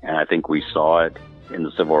 And I think we saw it in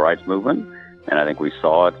the Civil Rights Movement. And I think we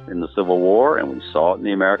saw it in the Civil War. And we saw it in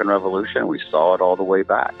the American Revolution. We saw it all the way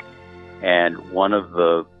back. And one of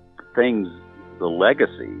the things, the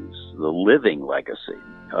legacies, the living legacy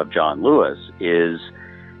of John Lewis is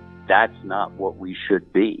that's not what we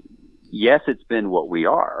should be. Yes, it's been what we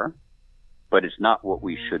are, but it's not what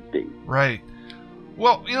we should be. Right.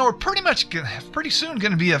 Well, we're pretty soon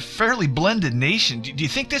going to be a fairly blended nation. Do you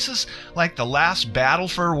think this is like the last battle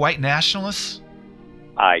for white nationalists?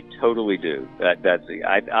 I totally do.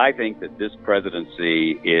 I think that this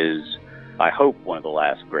presidency is, I hope, one of the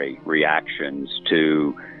last great reactions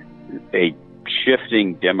to a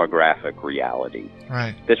shifting demographic reality.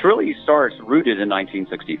 Right. This really starts rooted in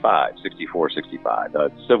 1965, 64, 65.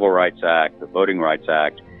 The Civil Rights Act, the Voting Rights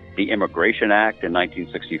Act, the Immigration Act in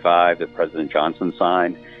 1965 that President Johnson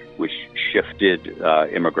signed, which shifted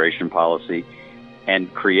immigration policy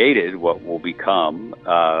and created what will become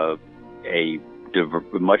a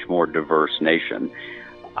much more diverse nation.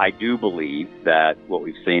 I do believe that what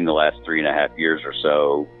we've seen the last 3.5 years or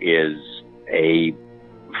so is a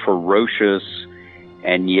ferocious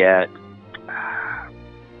and yet,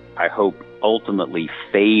 I hope, ultimately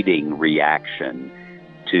fading reaction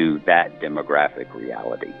to that demographic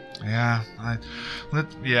reality. Yeah,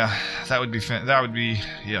 that would be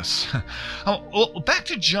yes. Well, back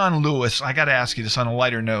to John Lewis. I got to ask you this on a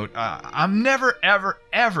lighter note. I'm never,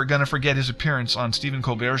 ever going to forget his appearance on Stephen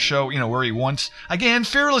Colbert's show, where he once, again,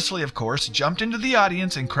 fearlessly, of course, jumped into the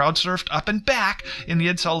audience and crowd surfed up and back in the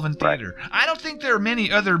Ed Sullivan Theater. Right. I don't think there are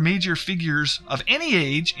many other major figures of any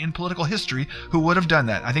age in political history who would have done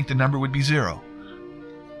that. I think the number would be 0.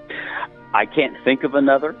 I can't think of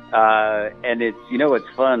another. And it's, what's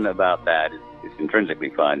fun about that, it's intrinsically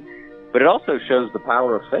fun, but it also shows the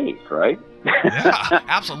power of faith, right? Yeah,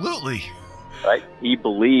 absolutely. Right? He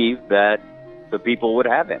believed that the people would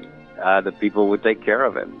have him, the people would take care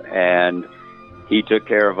of him, and he took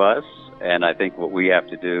care of us. And I think what we have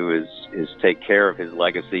to do is take care of his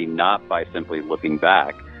legacy, not by simply looking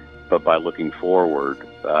back, but by looking forward.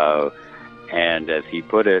 And as he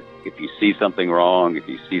put it, if you see something wrong, if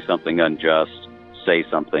you see something unjust, say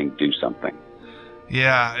something, do something.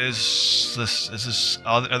 Yeah, is this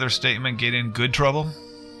other statement get in good trouble?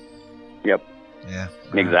 Yep. Yeah.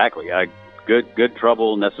 Exactly. Good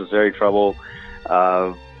trouble, necessary trouble,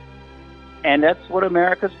 and that's what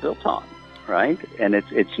America's built on, right? And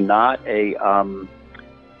it's not a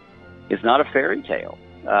fairy tale.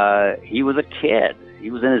 He was a kid. He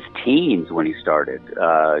was in his teens when he started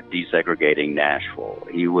desegregating Nashville.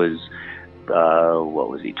 He was,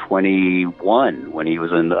 21 when he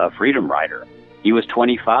was in Freedom Rider. He was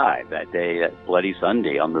 25 that day at Bloody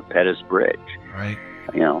Sunday on the Pettus Bridge. Right.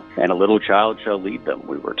 And a little child shall lead them,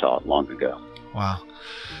 we were taught long ago. Wow.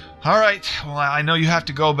 All right. Well, I know you have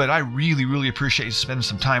to go, but I really, really appreciate you spending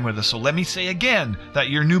some time with us. So let me say again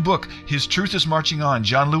that your new book, His Truth is Marching On,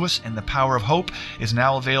 John Lewis and the Power of Hope, is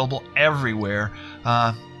now available everywhere.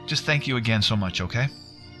 Just thank you again so much, okay?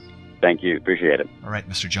 Thank you. Appreciate it. All right,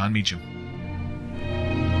 Mr. John Meacham.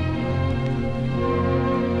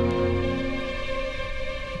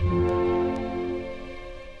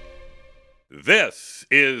 This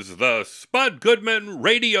is the Spud Goodman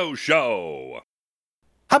Radio Show.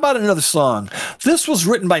 How about another song? This was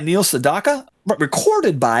written by Neil Sedaka, but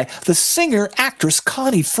recorded by the singer-actress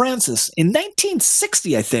Connie Francis in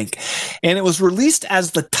 1960, I think. And it was released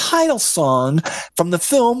as the title song from the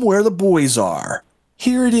film Where the Boys Are.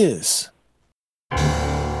 Here it is.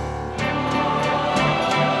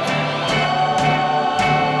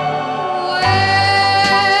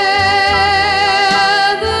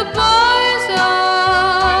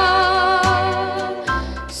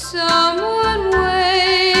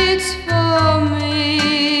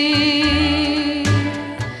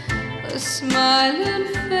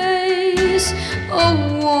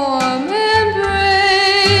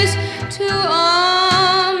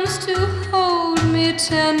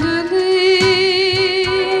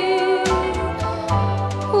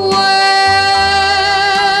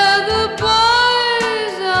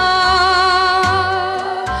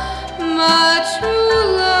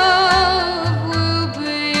 True love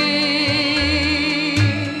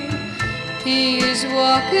He's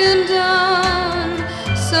walking down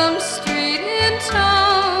some street in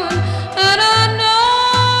town, and I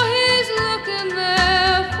know he's looking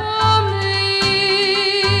there for me.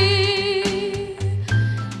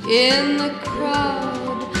 In the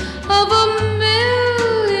crowd of a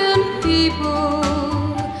million people,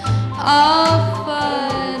 I'll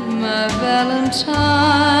find my Valentine,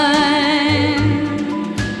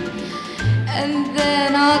 and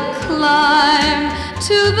then I'll climb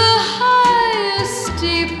to the highest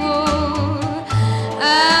steeple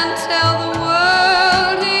and tell the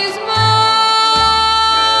world he's mine.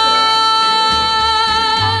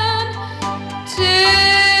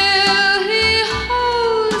 Till he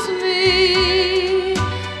holds me,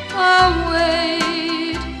 I'll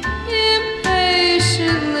wait impatiently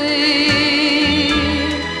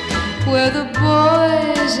where the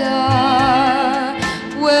boys are,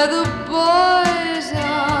 where the boys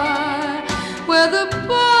are, where the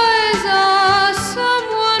boys are,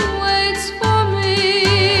 someone waits for me.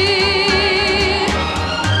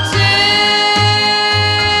 Till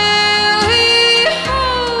he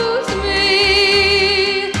holds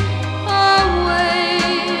me, I'll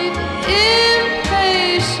wait impatiently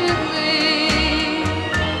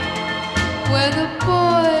where the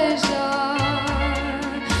boys are,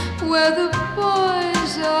 where the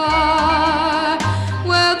boys are,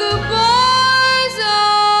 where the boys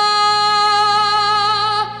are,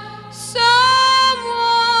 someone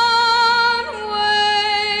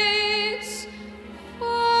waits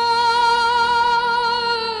for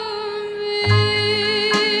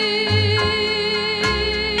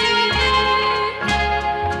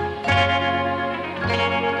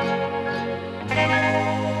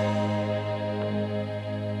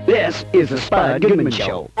This is the Spud Goodman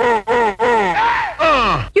Show.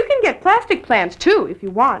 You can get plastic plants too if you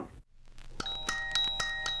want.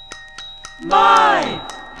 My,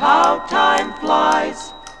 how time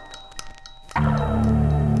flies.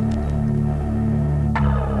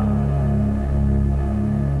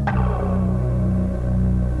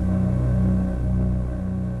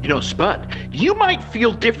 You know, Spud, you might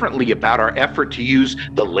feel differently about our effort to use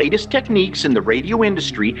the latest techniques in the radio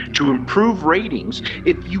industry to improve ratings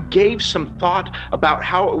if you gave some thought about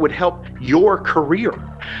how it would help your career.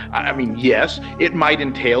 I mean, yes, it might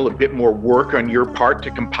entail a bit more work on your part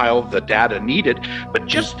to compile the data needed, but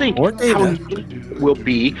just think how neat it will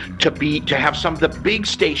be to have some of the big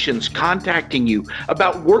stations contacting you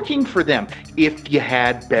about working for them if you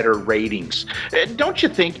had better ratings. Don't you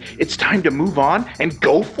think it's time to move on and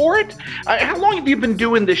go for it? How long have you been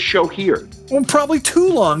doing this show here? Well, probably too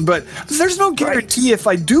long, but there's no guarantee if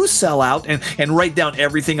I do sell out and write down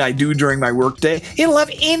everything I do during my workday, it'll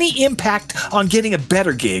have any impact on getting a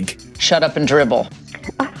better gig. Shut up and dribble.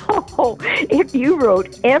 Oh, if you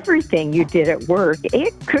wrote everything you did at work,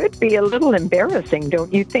 it could be a little embarrassing,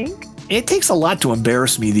 don't you think? It takes a lot to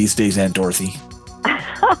embarrass me these days, Aunt Dorothy.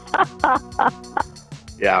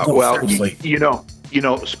 Yeah, well, you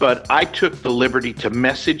know, Spud, I took the liberty to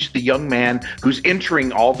message the young man who's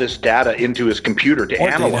entering all this data into his computer to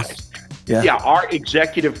analyze. Yeah, our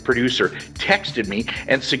executive producer texted me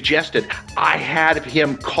and suggested I had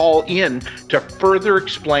him call in to further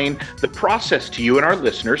explain the process to you and our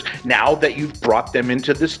listeners now that you've brought them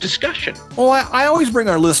into this discussion. Well, I always bring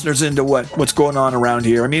our listeners into what's going on around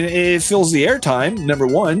here. I mean, it fills the airtime, number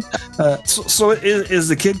one. So is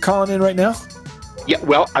the kid calling in right now? Yeah,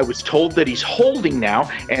 well, I was told that he's holding now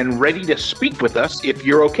and ready to speak with us if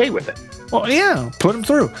you're okay with it. Well, yeah, put him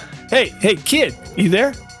through. Hey, kid, you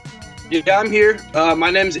there? Yeah, I'm here.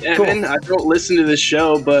 My name's Evan. Cool. I don't listen to this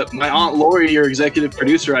show, but my Aunt Lori, your executive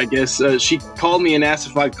producer, I guess, she called me and asked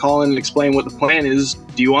if I'd call in and explain what the plan is.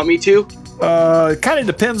 Do you want me to? It kind of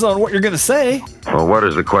depends on what you're going to say. Well, what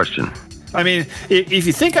is the question? I mean, if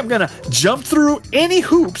you think I'm going to jump through any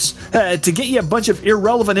hoops to get you a bunch of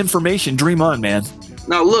irrelevant information, dream on, man.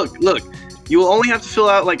 Now, look. You will only have to fill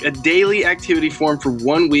out like a daily activity form for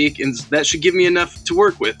 1 week, and that should give me enough to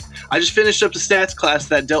work with. I just finished up the stats class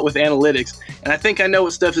that dealt with analytics, and I think I know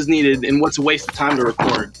what stuff is needed and what's a waste of time to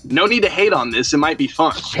record. No need to hate on this. It might be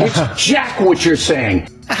fun. It's Jack what you're saying.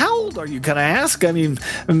 How old are you, can I ask? I mean,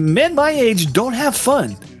 men my age don't have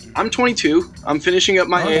fun. I'm 22. I'm finishing up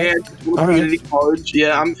my AA at community college.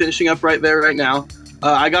 Yeah, I'm finishing up right there right now.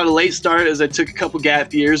 I got a late start as I took a couple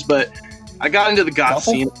gap years, but I got into the goth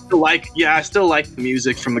scene. I still like the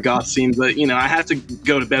music from the goth scene, but I have to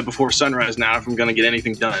go to bed before sunrise now if I'm going to get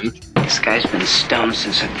anything done. This guy's been stoned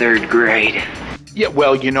since the 3rd grade. Yeah,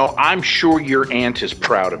 well, I'm sure your aunt is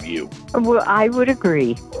proud of you. Well, I would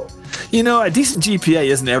agree. You know, a decent GPA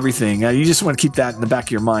isn't everything. You just want to keep that in the back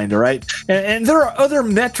of your mind, all right? And there are other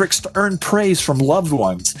metrics to earn praise from loved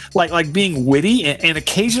ones, like being witty and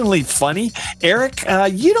occasionally funny. Eric,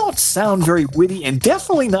 you don't sound very witty and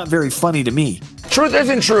definitely not very funny to me. Truth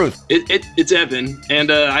isn't truth. It's Evan,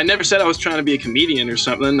 and I never said I was trying to be a comedian or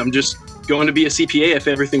something. I'm just going to be a CPA if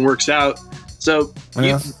everything works out. So,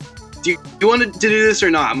 do you want to do this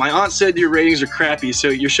or not? My aunt said your ratings are crappy, so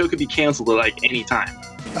your show could be canceled at like any time.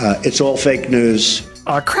 It's all fake news.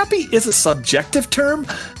 Crappy is a subjective term.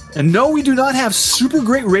 And no, we do not have super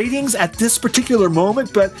great ratings at this particular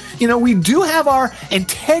moment, but, you know, we do have our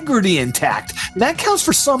integrity intact. And that counts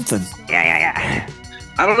for something. Yeah.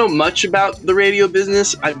 I don't know much about the radio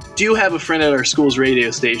business. I do have a friend at our school's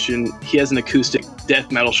radio station. He has an acoustic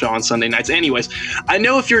death metal show on Sunday nights. Anyways, I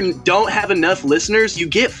know if you don't have enough listeners, you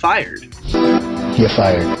get fired. You're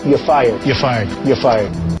fired. You're fired. You're fired. You're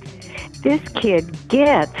fired. This kid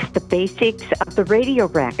gets the basics of the radio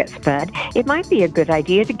racket, Spud. It might be a good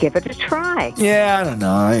idea to give it a try. Yeah, I don't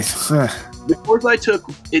know. The course I took,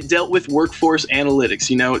 it dealt with workforce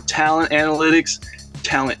analytics, you know, talent analytics,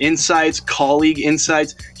 talent insights, colleague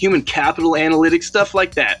insights, human capital analytics, stuff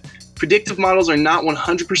like that. Predictive models are not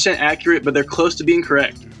 100% accurate, but they're close to being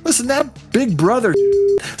correct. Listen, that Big Brother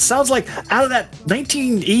sounds like out of that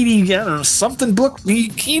 1980, I don't know, something book.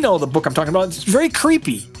 You know the book I'm talking about. It's very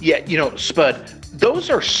creepy. Yeah, you know, Spud, those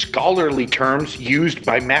are scholarly terms used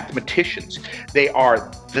by mathematicians. They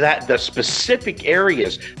are the specific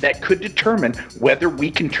areas that could determine whether we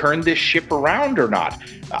can turn this ship around or not.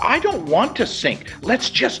 I don't want to sink. Let's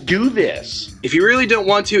just do this. If you really don't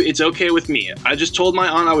want to, it's okay with me. I just told my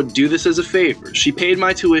aunt I would do this as a favor. She paid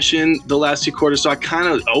my tuition the last 2 quarters, so I kind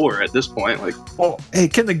of owe her at this point. Well, hey,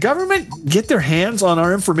 can the government get their hands on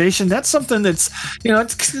our information? That's something that's, you know,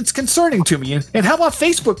 it's concerning to me. And how about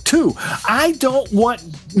Facebook too? I don't want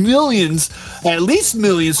millions, at least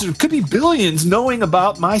millions, it could be billions, knowing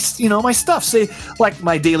about my stuff. Say, like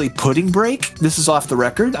my daily pudding break. This is off the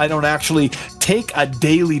record. I don't actually take a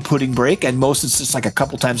daily pudding break, and most it's just like a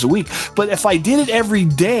couple times a week. But if I did it every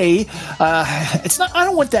day, it's not. I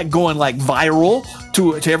don't want that going like viral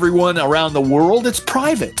to everyone around the world. It's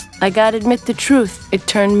private. I gotta admit the truth. It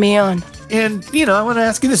turned me on. And, you know, I want to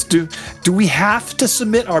ask you this. Do we have to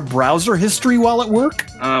submit our browser history while at work?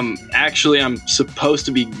 Actually, I'm supposed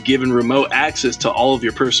to be given remote access to all of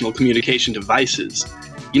your personal communication devices.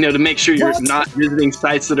 You know, to make sure you're not visiting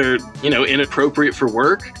sites that are, you know, inappropriate for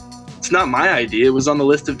work. It's not my idea. It was on the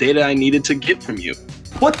list of data I needed to get from you.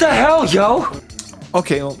 What the hell, yo?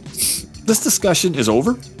 Okay, well, this discussion is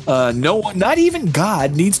over. No one, not even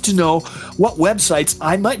God, needs to know what websites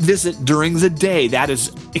I might visit during the day. That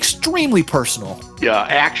is extremely personal. Yeah,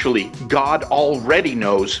 actually, God already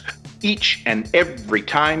knows each and every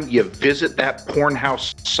time you visit that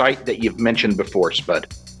Pornhouse site that you've mentioned before, Spud.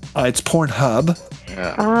 It's Pornhub.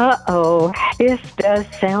 Uh-oh. This does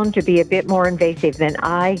sound to be a bit more invasive than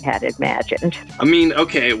I had imagined. I mean,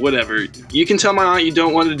 okay, whatever. You can tell my aunt you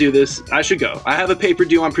don't want to do this. I should go. I have a paper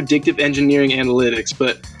due on predictive engineering analytics,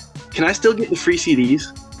 but can I still get the free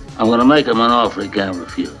CDs? I'm going to make him an offer he can't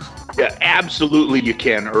refuse. Yeah, absolutely you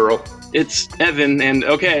can, Earl. It's Evan, and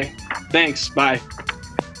okay. Thanks. Bye.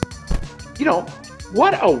 You know,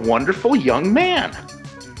 what a wonderful young man.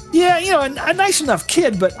 Yeah, you know, a nice enough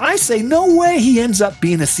kid, but I say no way he ends up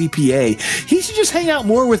being a CPA. He should just hang out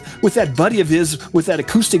more with that buddy of his with that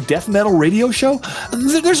acoustic death metal radio show.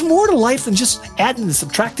 There's more to life than just adding and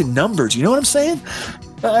subtracting numbers. You know what I'm saying?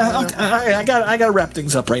 I gotta wrap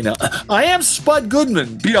things up right now. I am Spud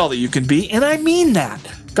Goodman. Be all that you can be, and I mean that.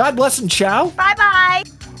 God bless and ciao. Bye-bye.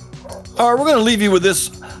 We're going to leave you with this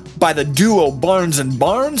by the duo Barnes and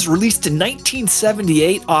Barnes, released in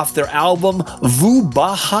 1978 off their album Vu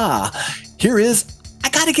Baha. Here is I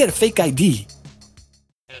Gotta Get a Fake ID.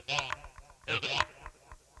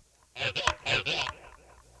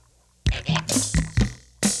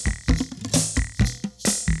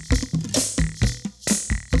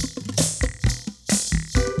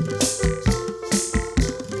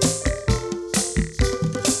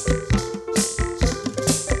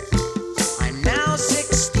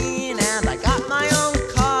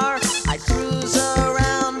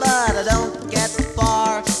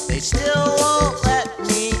 Still won't let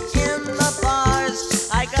me in the bar.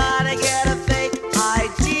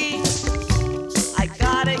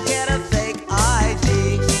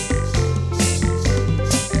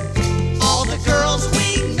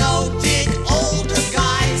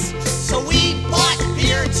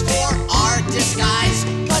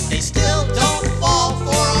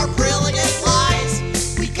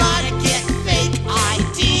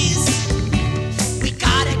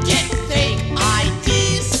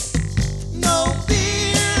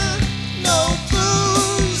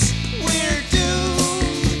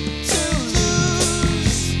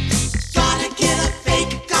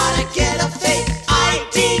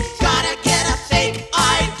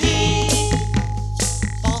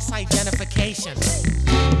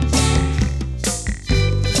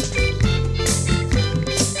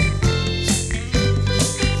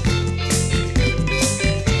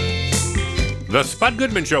 The Spud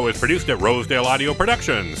Goodman Show is produced at Rosedale Audio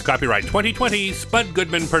Productions. Copyright 2020, Spud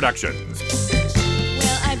Goodman Productions.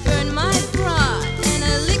 Well, I burn my bra and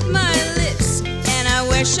I lick my lips and I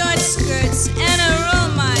wear short skirts and I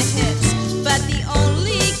roll my hips.